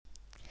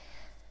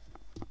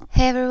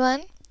Hey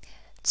everyone,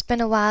 it's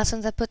been a while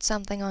since I put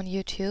something on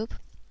YouTube.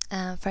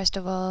 First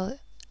of all,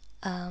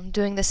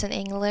 doing this in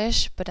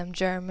English, but I'm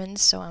German,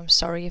 so I'm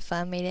sorry if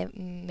I'm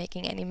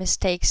making any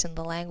mistakes in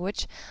the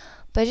language.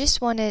 But I just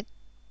wanted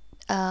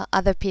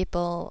other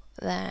people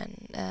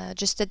than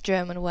just the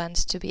German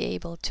ones to be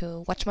able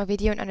to watch my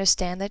video and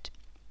understand it.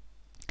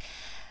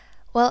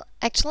 Well,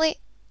 actually,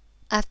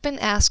 I've been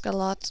asked a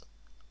lot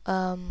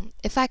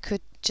if I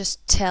could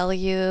just tell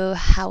you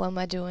how am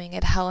I doing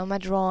it, how am I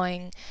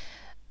drawing,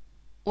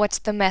 what's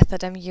the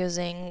method I'm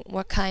using,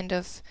 what kind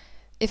of,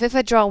 if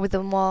I draw with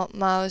a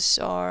mouse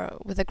or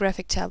with a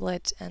graphic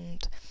tablet.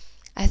 And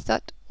I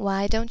thought,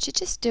 why don't you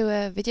just do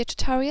a video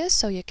tutorial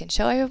so you can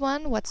show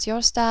everyone what's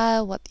your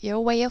style, what your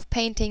way of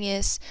painting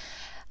is,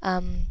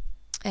 and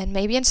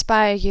maybe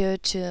inspire you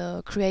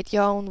to create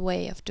your own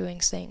way of doing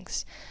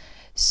things.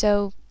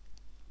 So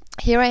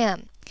here I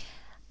am.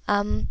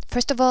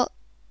 First of all,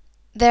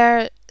 there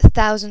are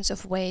thousands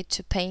of ways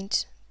to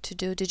paint, to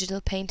do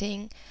digital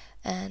painting,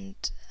 and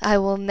I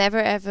will never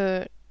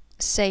ever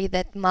say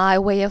that my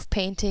way of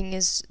painting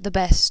is the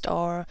best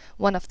or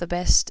one of the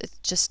best. It's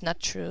just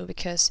not true,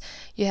 because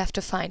you have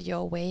to find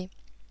your way.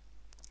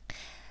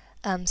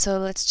 So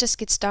let's just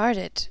get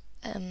started.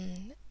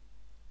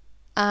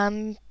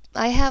 I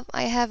have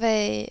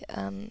a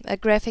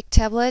graphic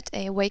tablet,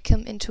 a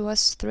Wacom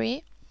Intuos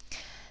 3,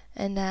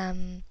 and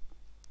I'm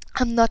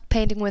not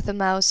painting with a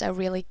mouse. I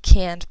really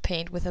can't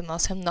paint with a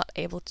mouse. I'm not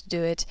able to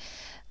do it,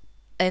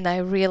 and I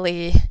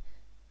really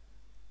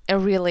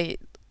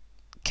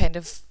kind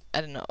of, I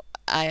don't know,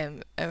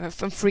 I'm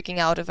freaking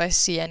out if I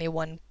see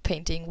anyone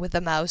painting with a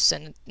mouse,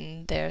 and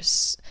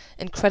there's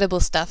incredible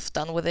stuff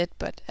done with it,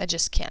 but I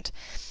just can't.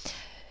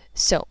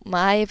 So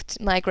my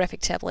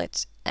graphic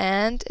tablet,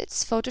 and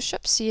it's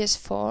Photoshop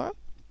CS4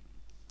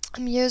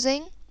 I'm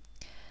using.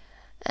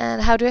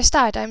 And how do I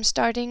start? I'm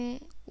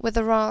starting with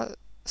a raw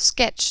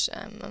sketch.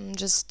 I'm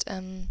just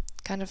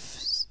kind of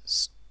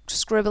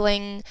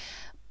scribbling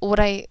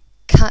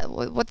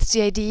what's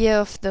the idea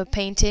of the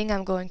painting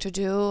I'm going to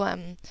do.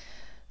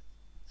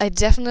 I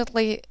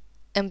definitely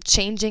am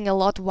changing a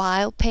lot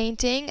while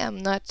painting.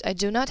 I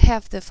do not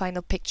have the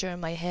final picture in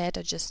my head.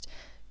 I just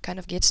kind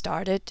of get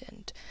started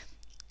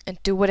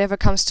and do whatever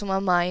comes to my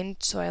mind.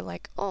 So I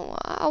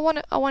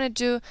want to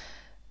do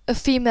a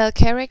female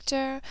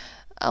character.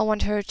 I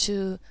want her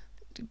to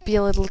be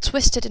a little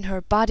twisted in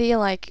her body,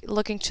 like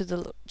looking to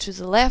the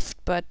left,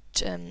 but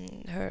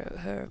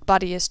her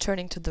body is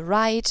turning to the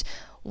right.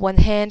 One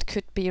hand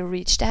could be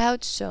reached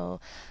out,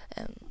 so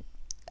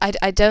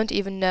I don't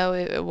even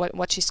know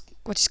what she's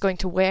going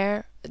to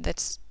wear.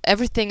 That's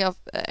everything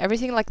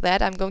like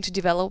that I'm going to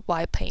develop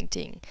while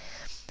painting.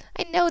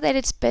 I know that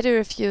it's better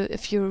if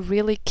you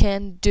really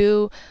can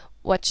do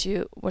what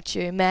you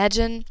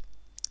imagine,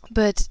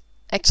 but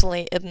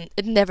actually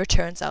it never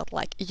turns out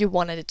like you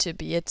wanted it to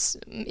be. It's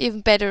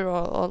even better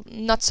or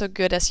not so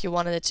good as you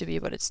wanted it to be,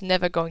 but it's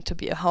never going to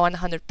be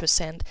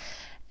 100%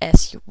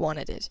 as you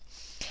wanted it.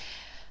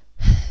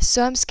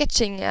 So I'm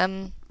sketching.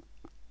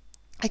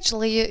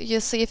 Actually,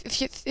 you see,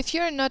 if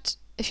you're not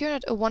a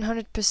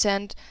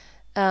 100%,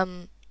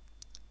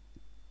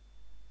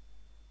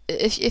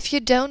 if you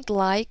don't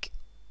like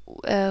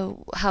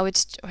how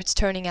it's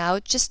turning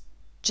out, just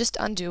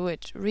undo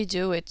it,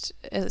 redo it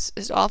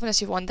as often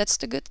as you want. That's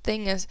the good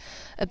thing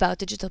about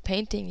digital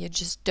painting. You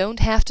just don't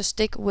have to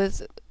stick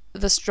with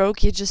the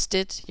stroke you just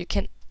did. You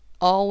can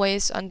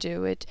always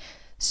undo it.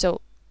 So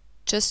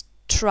just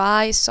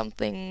try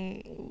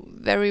something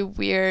very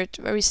weird,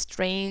 very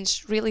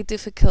strange, really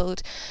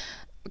difficult,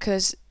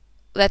 because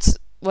that's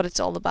what it's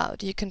all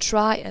about. You can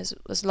try as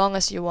long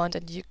as you want,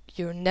 and you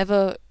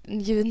never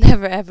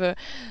ever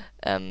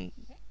kind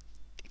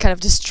of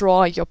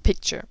destroy your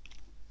picture.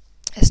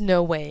 There's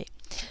no way.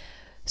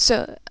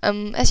 So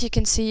as you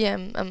can see,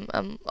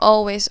 I'm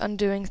always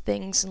undoing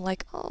things, and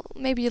like, oh,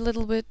 maybe a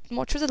little bit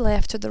more to the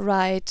left, to the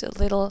right, a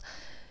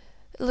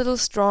little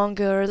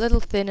stronger, a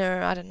little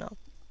thinner, I don't know.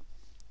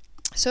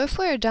 So if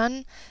we're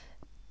done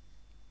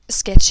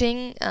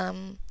sketching,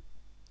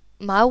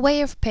 my way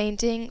of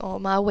painting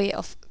or my way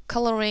of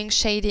coloring,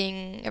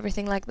 shading,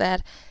 everything like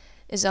that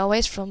is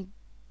always from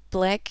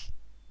black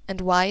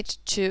and white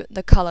to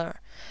the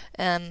color.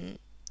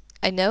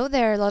 I know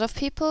there are a lot of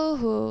people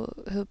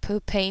who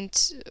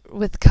paint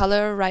with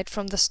color right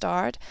from the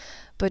start,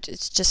 but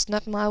it's just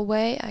not my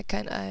way.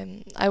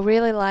 I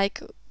really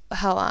like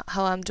how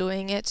I'm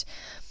doing it.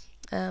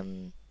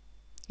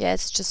 Yeah,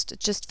 it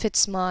just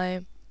fits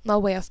my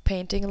way of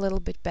painting a little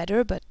bit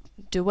better, but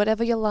do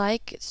whatever you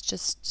like. It's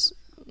just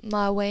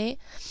my way.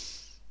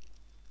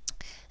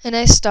 And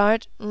I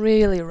start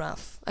really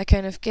rough. I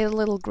kind of get a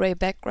little gray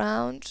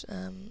background,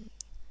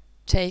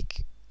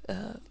 take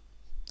a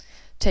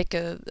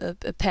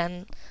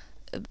pen,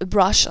 a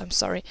brush, I'm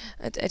sorry.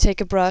 I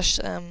take a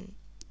brush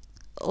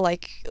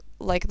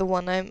like the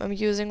one I'm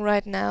using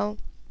right now.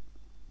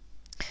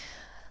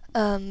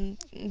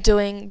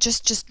 Doing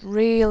just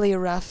really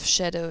rough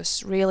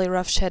shadows,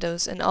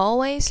 and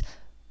always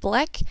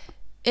black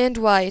and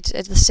white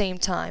at the same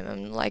time.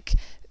 I'm like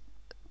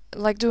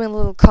doing a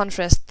little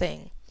contrast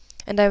thing.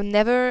 And I'm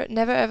never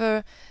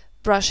ever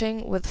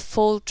brushing with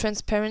full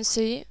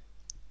transparency.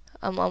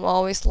 I'm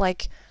always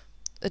like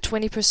a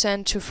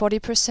 20% to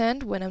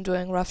 40% when I'm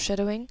doing rough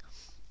shadowing,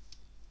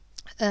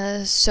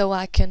 so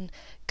I can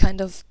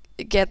kind of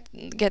get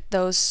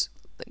those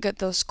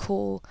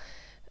cool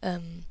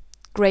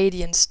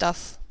gradient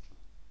stuff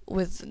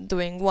with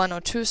doing 1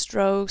 or 2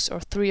 strokes or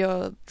 3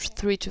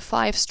 to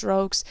 5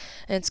 strokes,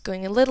 and it's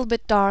going a little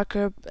bit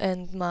darker,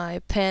 and my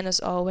pen is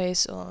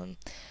always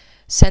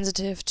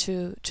sensitive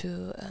to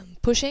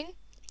pushing,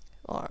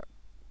 or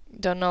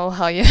don't know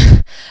how you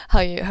how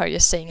you're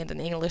saying it in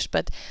English,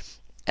 but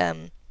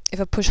if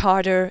I push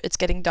harder, it's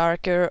getting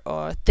darker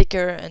or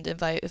thicker, and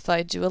if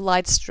I do a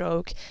light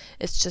stroke,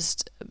 it's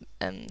just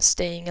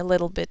staying a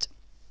little bit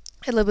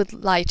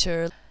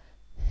lighter.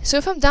 So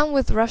if I'm done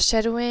with rough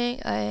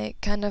shadowing,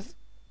 I'm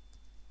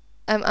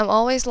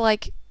always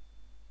like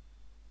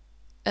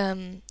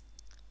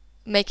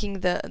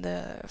making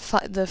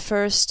the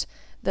first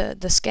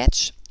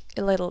sketch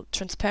a little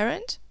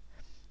transparent,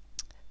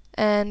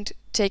 and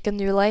take a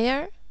new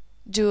layer,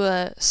 do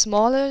a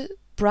smaller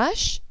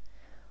brush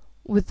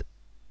with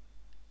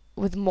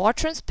more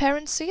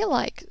transparency,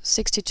 like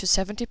 60 to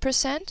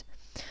 70%,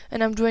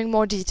 and I'm doing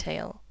more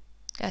detail,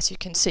 as you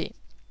can see.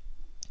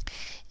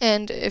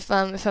 And if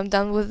I'm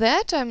done with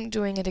that, I'm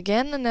doing it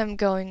again, and I'm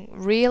going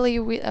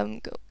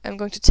I'm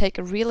going to take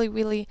a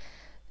really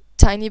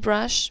tiny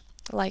brush,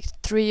 like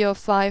 3 or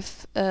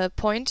 5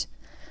 point,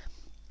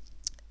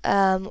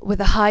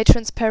 with a high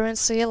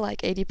transparency,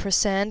 like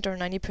 80% or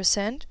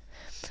 90%.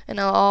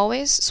 And I'm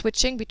always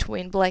switching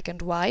between black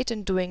and white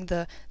and doing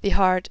the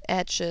hard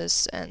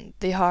edges and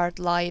the hard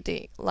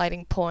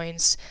lighting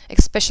points,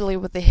 especially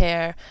with the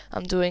hair.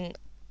 I'm doing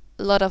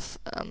a lot of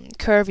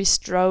curvy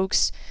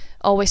strokes,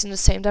 always in the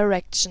same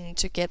direction,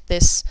 to get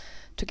this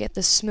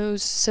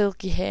smooth,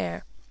 silky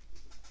hair.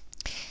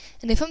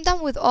 And if I'm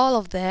done with all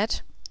of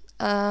that,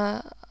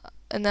 and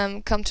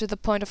then come to the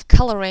point of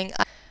coloring,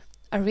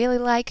 I really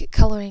like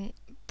coloring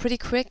pretty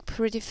quick,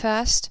 pretty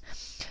fast.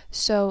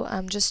 So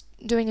I'm just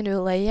doing a new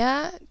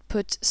layer,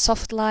 put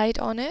soft light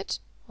on it,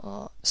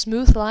 or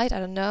smooth light, I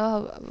don't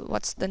know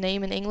what's the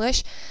name in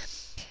English.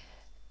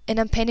 And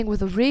I'm painting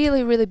with a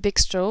really big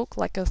stroke,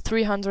 like a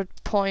 300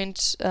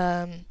 point,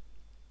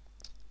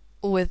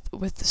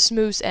 with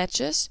smooth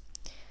edges.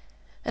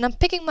 And I'm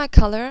picking my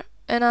color,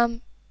 and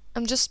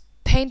I'm just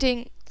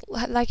painting,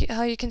 like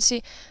how you can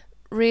see,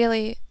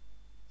 really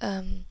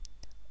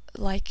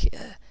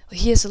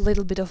here's a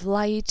little bit of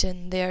light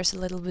and there's a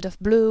little bit of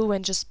blue,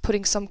 and just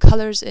putting some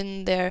colors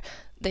in there.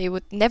 They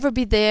would never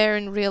be there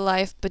in real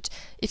life, but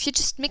if you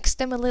just mix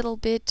them a little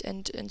bit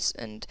and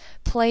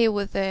play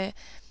with the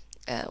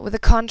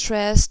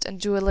contrast, and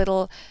do a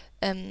little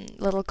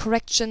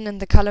correction in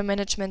the color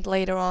management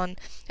later on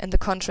and the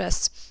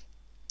contrasts,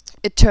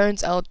 it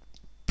turns out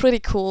pretty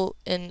cool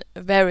in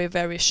a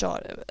very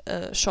short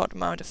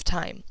amount of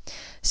time.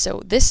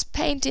 So this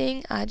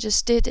painting I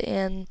just did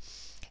in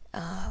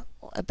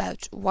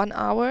about 1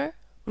 hour,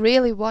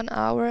 really 1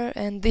 hour,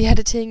 and the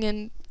editing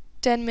in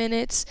 10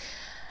 minutes.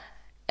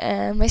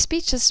 My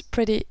speech is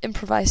pretty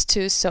improvised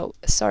too, so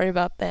sorry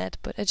about that,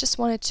 but I just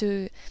wanted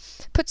to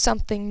put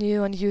something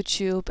new on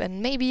YouTube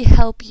and maybe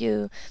help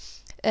you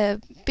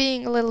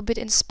being a little bit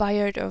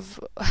inspired of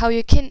how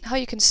you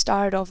can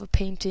start off a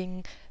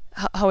painting,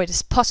 how it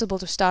is possible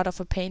to start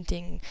off a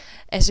painting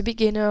as a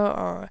beginner,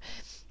 or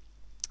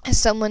as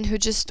someone who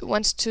just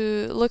wants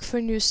to look for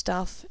new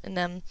stuff.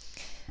 And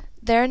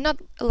there are not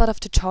a lot of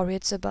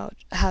tutorials about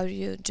how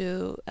you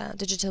do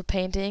digital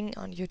painting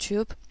on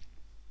YouTube,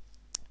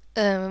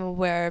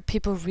 where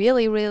people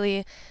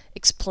really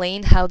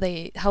explain how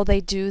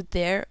they do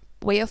their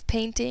way of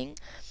painting.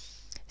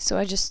 So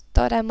I just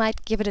thought I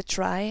might give it a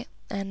try,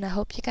 and I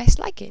hope you guys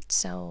like it.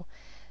 So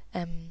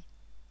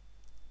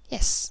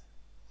yes,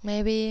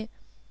 maybe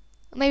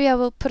I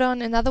will put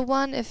on another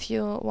one if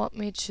you want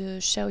me to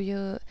show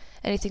you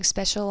anything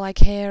special, like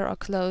hair or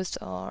clothes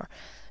or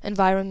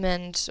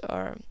environment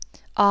or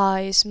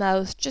eyes,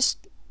 mouth.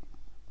 Just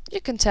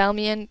you can tell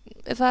me, and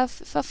if I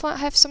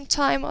have some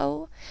time,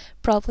 I'll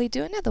probably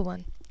do another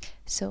one.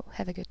 So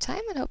have a good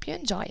time and hope you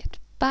enjoy it.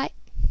 Bye.